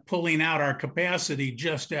pulling out our capacity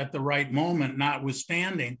just at the right moment,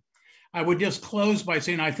 notwithstanding. I would just close by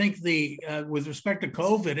saying, I think with respect to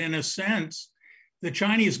COVID, in a sense, the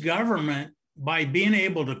Chinese government, by being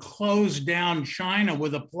able to close down China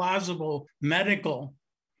with a plausible medical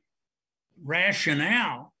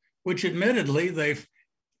rationale, which admittedly they've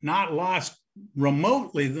not lost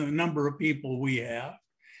remotely the number of people we have.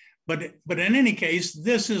 But in any case,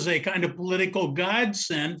 this is a kind of political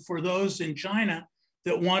godsend for those in China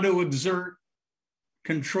that want to exert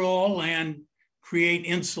control and create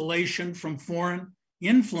insulation from foreign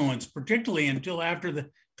influence, particularly until after the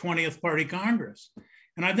 20th Party Congress.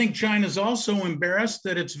 And I think China's also embarrassed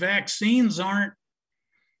that its vaccines aren't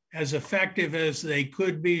as effective as they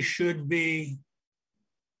could be, should be.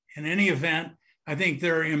 In any event, I think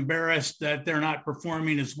they're embarrassed that they're not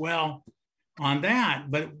performing as well on that.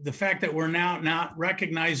 But the fact that we're now not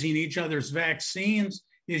recognizing each other's vaccines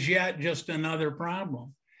is yet just another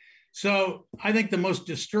problem. So I think the most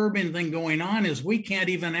disturbing thing going on is we can't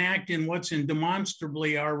even act in what's in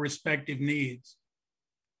demonstrably our respective needs.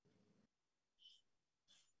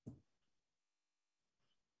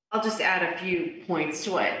 I'll just add a few points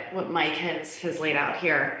to what Mike has laid out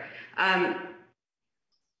here.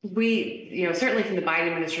 We, certainly from the Biden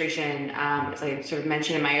administration, as I sort of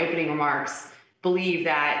mentioned in my opening remarks, believe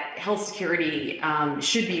that health security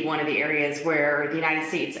should be one of the areas where the United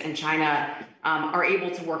States and China are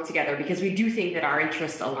able to work together, because we do think that our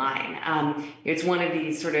interests align. It's one of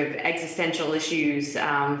these sort of existential issues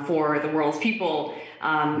for the world's people,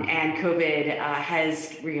 and COVID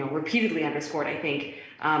has repeatedly underscored, I think,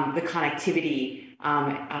 the connectivity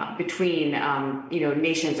between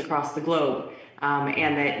nations across the globe,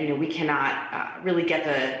 and that we cannot really get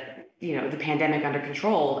the pandemic under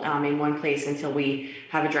control in one place until we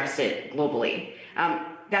have addressed it globally.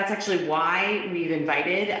 That's actually why we've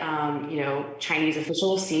invited, Chinese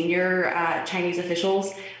officials, senior Chinese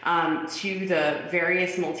officials, to the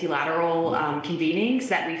various multilateral convenings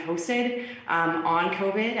that we've hosted on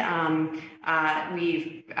COVID.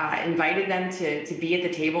 We've invited them to be at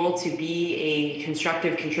the table, to be a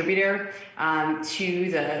constructive contributor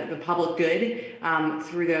to the public good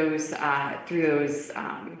through those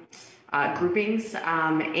groupings,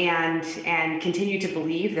 and continue to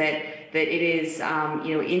believe that it is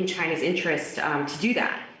in China's interest to do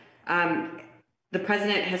that. The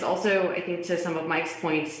president has also, I think, to some of Mike's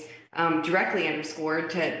points, directly underscored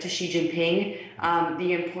to Xi Jinping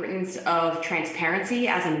the importance of transparency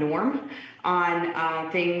as a norm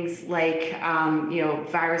on things like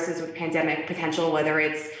viruses with pandemic potential, whether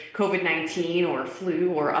it's COVID-19 or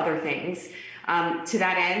flu or other things. To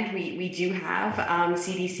that end, we do have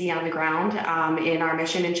CDC on the ground in our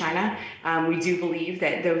mission in China. We do believe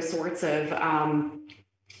that those sorts of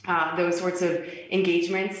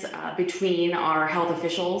engagements between our health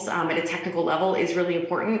officials at a technical level is really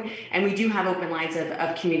important, and we do have open lines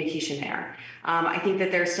of communication there. I think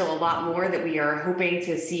that there's still a lot more that we are hoping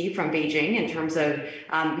to see from Beijing in terms of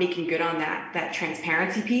making good on that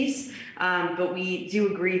transparency piece. But we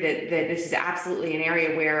do agree that this is absolutely an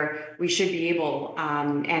area where we should be able,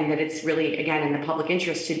 and that it's really, again, in the public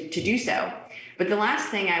interest to do so. But the last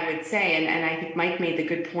thing I would say, and I think Mike made the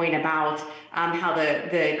good point about how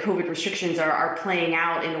the COVID restrictions are playing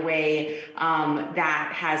out in a way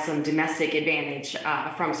that has some domestic advantage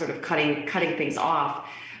from sort of cutting things off.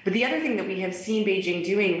 But the other thing that we have seen Beijing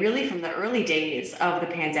doing really from the early days of the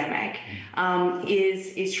pandemic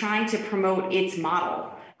is trying to promote its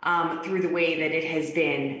model through the way that it has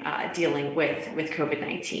been dealing with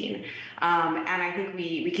COVID-19. And I think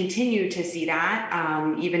we continue to see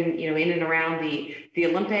that even in and around the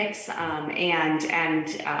Olympics, and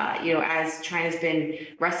as China's been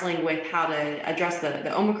wrestling with how to address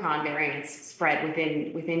the Omicron variants spread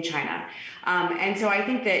within China. And so I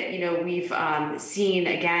think that we've seen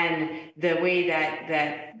again the way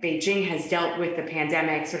that Beijing has dealt with the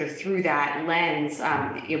pandemic sort of through that lens,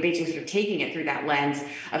 Beijing sort of taking it through that lens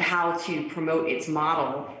of how to promote its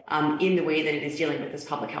model in the way that it is dealing with this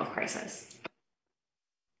public health crisis.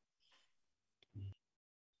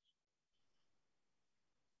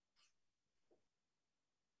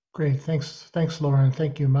 Great, thanks, Laura, and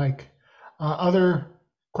thank you, Mike. Other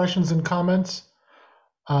questions and comments?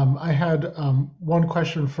 I had one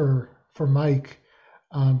question for Mike,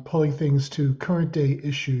 pulling things to current day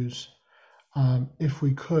issues, if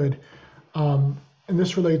we could. And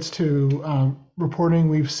this relates to reporting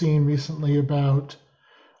we've seen recently about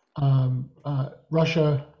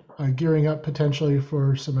Russia gearing up potentially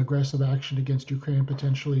for some aggressive action against Ukraine,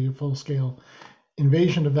 potentially a full-scale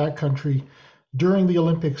invasion of that country during the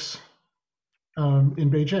Olympics in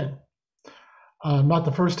Beijing. Not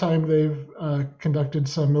the first time they've conducted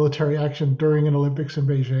some military action during an Olympics in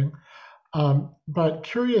Beijing, but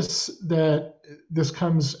curious that this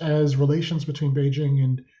comes as relations between Beijing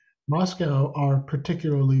and Moscow are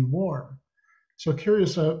particularly warm. So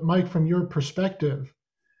curious, Mike, from your perspective,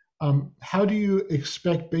 how do you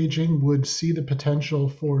expect Beijing would see the potential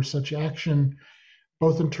for such action,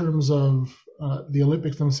 both in terms of the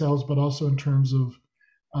Olympics themselves, but also in terms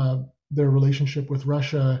of their relationship with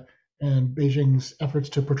Russia and Beijing's efforts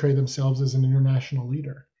to portray themselves as an international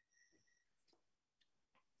leader?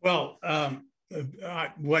 Well,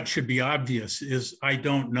 what should be obvious is I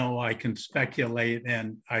don't know. I can speculate,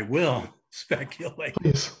 and I will speculate.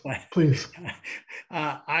 Please.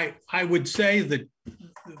 I would say that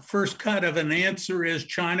the first cut of an answer is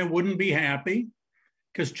China wouldn't be happy,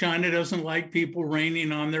 because China doesn't like people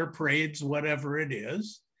raining on their parades, whatever it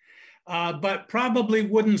is. but probably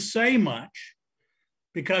wouldn't say much,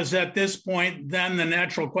 because at this point, then the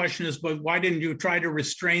natural question is, but why didn't you try to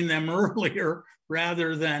restrain them earlier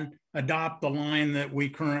rather than adopt the line that we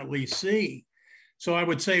currently see? So I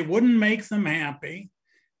would say wouldn't make them happy,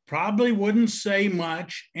 probably wouldn't say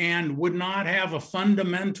much, and would not have a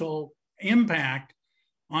fundamental impact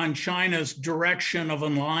on China's direction of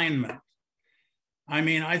alignment. I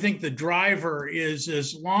mean, I think the driver is,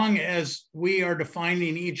 as long as we are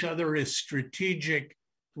defining each other as strategic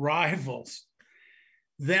rivals,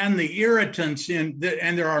 then the irritants and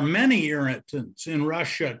there are many irritants in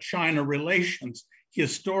Russia-China relations,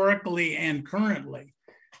 historically and currently,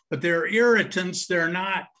 but they're irritants, they're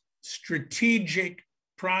not strategic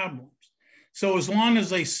problems. So as long as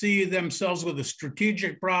they see themselves with a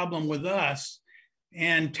strategic problem with us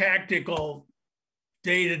and tactical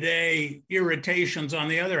day-to-day irritations on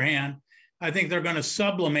the other hand, I think they're going to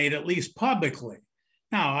sublimate, at least publicly.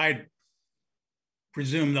 Now, I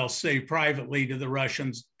presume they'll say privately to the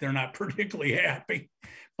Russians they're not particularly happy,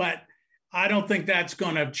 but I don't think that's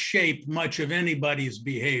going to shape much of anybody's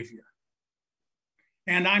behavior.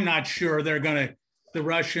 And I'm not sure the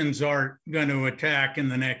Russians are going to attack in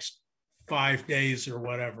the next 5 days or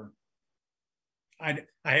whatever. I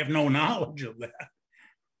have no knowledge of that.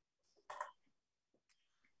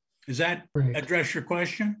 Does that address your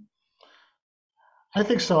question? I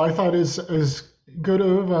think so. I thought as good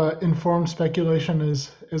of informed speculation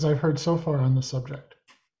as I've heard so far on the subject.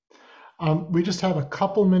 We just have a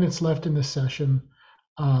couple minutes left in this session.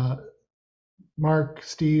 Mark,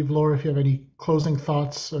 Steve, Laura, if you have any closing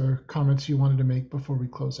thoughts or comments you wanted to make before we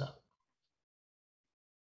close out.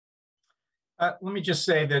 Let me just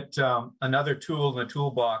say that another tool in the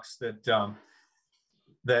toolbox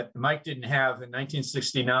that Mike didn't have in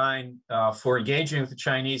 1969 for engaging with the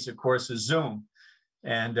Chinese, of course, is Zoom,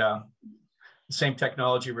 and the same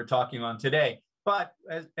technology we're talking on today. But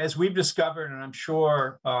as we've discovered, and I'm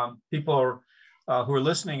sure people who are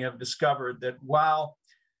listening have discovered, that while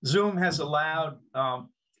Zoom has allowed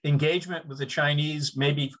engagement with the Chinese,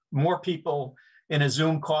 maybe more people in a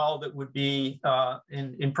Zoom call that would be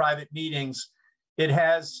in private meetings, it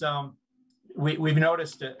has we've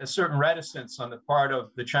noticed a certain reticence on the part of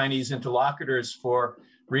the Chinese interlocutors for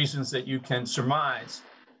reasons that you can surmise.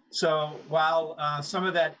 So while some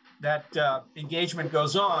of that engagement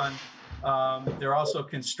goes on, there are also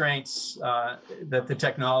constraints that the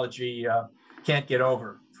technology can't get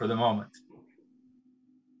over for the moment.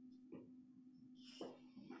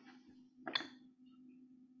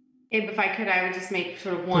 If I could, I would just make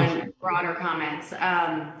sort of one broader comment,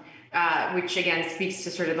 which again speaks to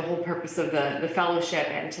sort of the whole purpose of the fellowship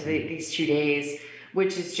and to these 2 days,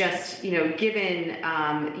 which is just, given,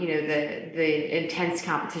 the intense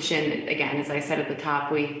competition, again, as I said at the top,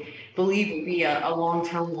 we believe will be a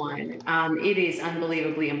long-term one. It is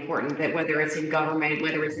unbelievably important that whether it's in government,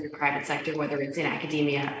 whether it's in the private sector, whether it's in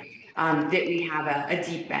academia, that we have a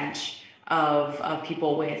deep bench of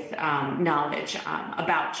people with knowledge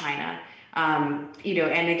about China. And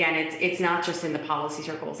again, it's not just in the policy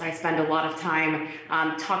circles. I spend a lot of time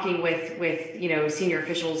talking with senior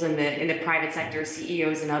officials in the private sector,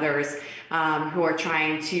 CEOs and others who are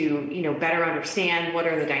trying to better understand what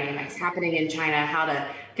are the dynamics happening in China, how to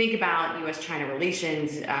think about U.S. China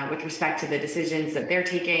relations with respect to the decisions that they're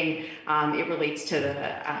taking. It relates to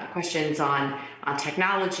the questions on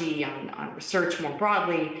technology, on research more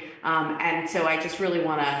broadly. And so I just really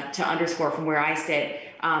want to underscore from where I sit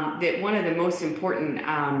that one of the most important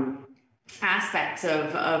aspects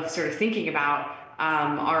of sort of thinking about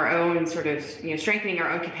our own sort of, strengthening our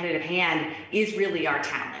own competitive hand is really our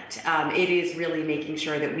talent. It is really making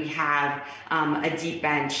sure that we have a deep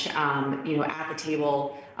bench, at the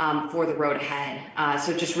table for the road ahead.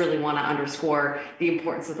 So just really want to underscore the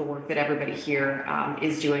importance of the work that everybody here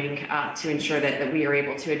is doing to ensure that we are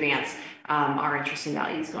able to advance our interests and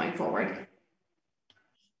values going forward.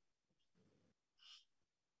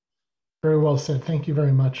 Very well said. Thank you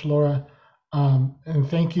very much, Laura. And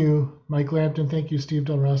thank you, Mike Lampton. Thank you, Steve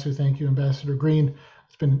Del Rosso. Thank you, Ambassador Green.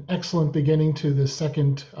 It's been an excellent beginning to the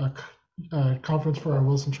second conference for our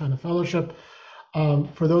Wilson China Fellowship.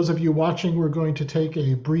 For those of you watching, we're going to take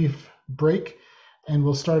a brief break, and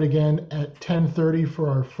we'll start again at 10:30 for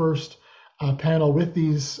our first panel with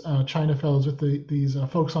these China Fellows, with these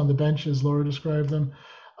folks on the bench, as Laura described them.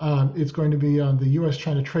 It's going to be on the U.S.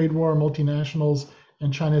 China trade war, multinationals,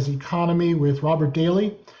 and China's economy, with Robert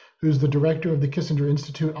Daly, who's the director of the Kissinger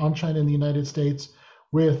Institute on China in the United States,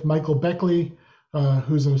 with Michael Beckley,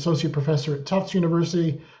 who's an associate professor at Tufts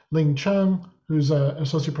University, Ling Chung, who's an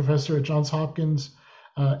associate professor at Johns Hopkins,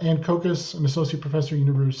 Ann Kokas, an associate professor at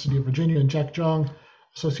University of Virginia, and Jack Zhang,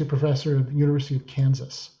 Associate Professor at the University of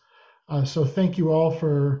Kansas. So thank you all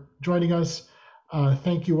for joining us.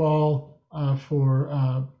 Thank you all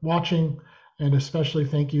for watching, and especially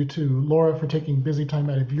thank you to Laura for taking busy time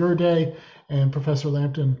out of your day, and Professor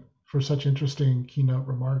Lampton for such interesting keynote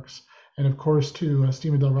remarks. And of course to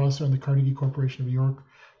Stephen Del Rosso and the Carnegie Corporation of New York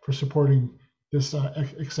for supporting this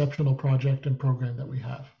exceptional project and program that we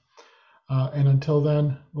have. And until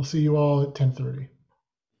then, we'll see you all at 10:30.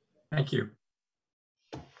 Thank you.